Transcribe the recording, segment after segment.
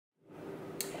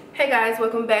Hey guys,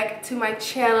 welcome back to my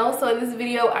channel. So in this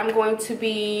video I'm going to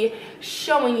be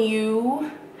showing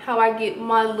you how I get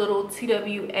my little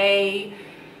TWA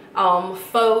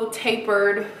faux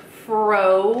tapered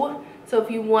fro. So if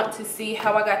you want to see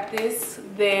how I got this,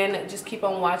 then just keep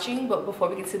on watching. But before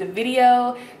we get to the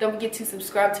video, don't forget to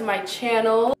subscribe to my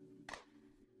channel.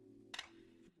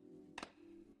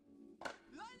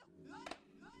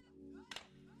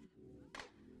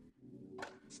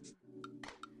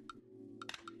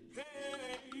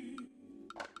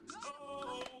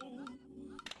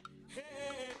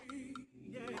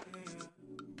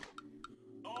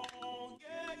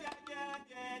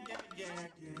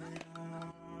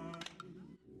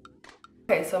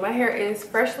 Okay, so my hair is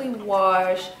freshly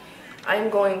washed. I'm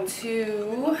going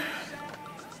to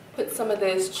put some of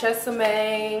this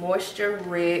TRESemmé Moisture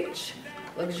Rich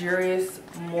Luxurious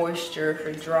Moisture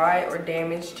for dry or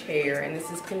damaged hair, and this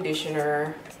is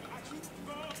conditioner.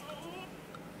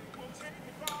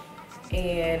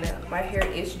 And my hair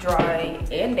is dry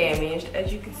and damaged.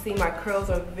 As you can see, my curls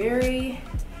are very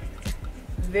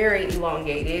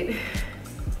elongated.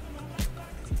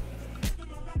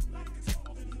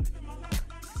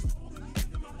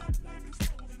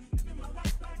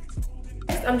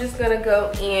 I'm just gonna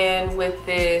go in with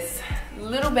this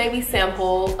little baby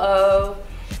sample of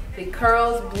the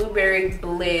Curls Blueberry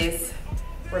Bliss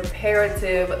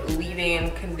Reparative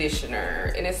Leave-In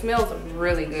Conditioner, and it smells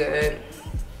really good.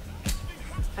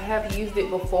 I have used it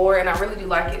before and I really do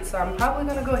like it, so I'm probably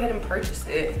gonna go ahead and purchase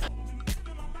it.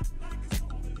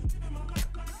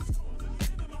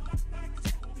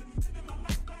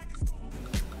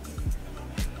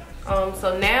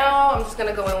 So now I'm just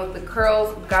gonna go in with the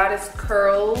Curls Goddess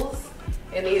Curls,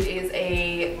 and it is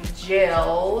a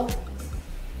gel,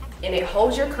 and it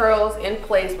holds your curls in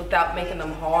place without making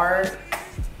them hard.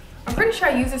 I'm pretty sure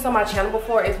I used this on my channel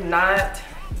before. If not,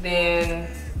 then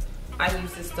I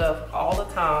use this stuff all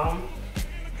the time.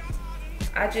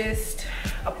 I just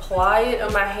apply it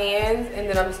on my hands and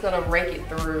then I'm just gonna rake it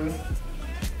through.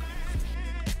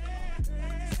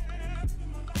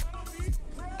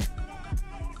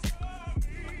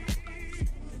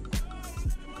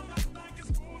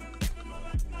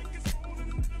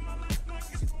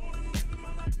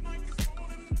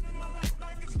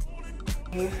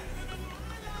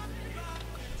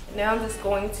 Now I'm just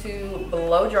going to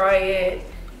blow dry it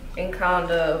and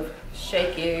kind of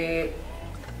shake it.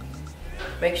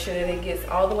 Make sure that it gets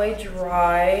all the way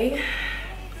dry.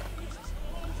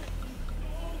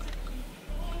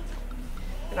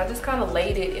 And I just kind of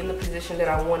laid it in the position that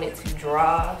I want it to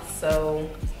dry, so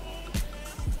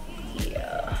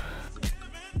yeah.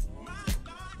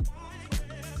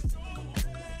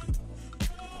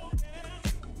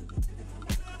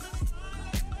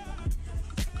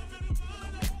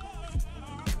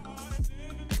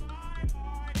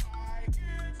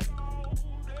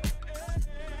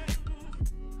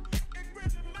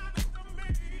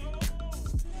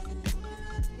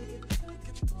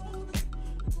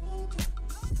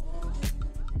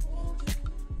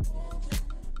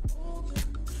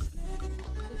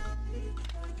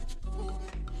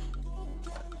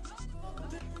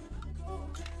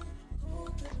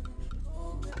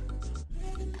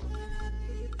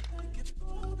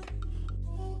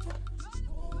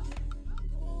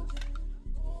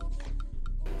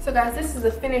 So guys, this is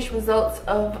the finished results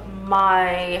of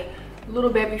my little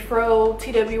baby fro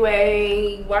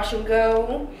TWA wash and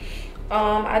go.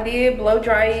 I did blow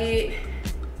dry it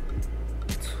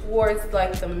towards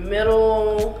like the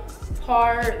middle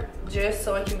part just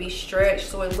so it can be stretched,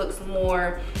 so it looks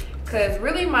more, because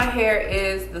really my hair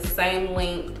is the same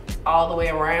length all the way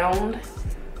around.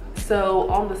 So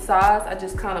on the sides I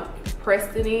just kind of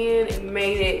pressed it in and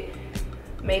made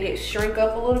it shrink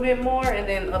up a little bit more, and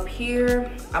then up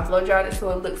here I blow dried it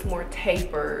so it looks more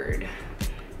tapered.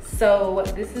 So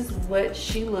this is what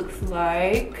she looks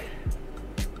like.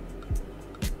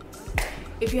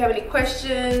 If you have any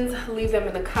questions, leave them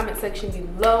in the comment section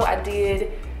below. I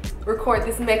did record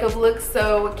this makeup look,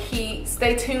 so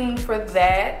stay tuned for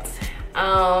that.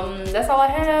 That's all I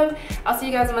have. I'll see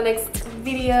you guys in my next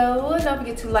video. Don't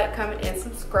forget to like, comment, and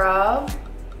subscribe.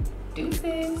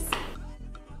 Deuces.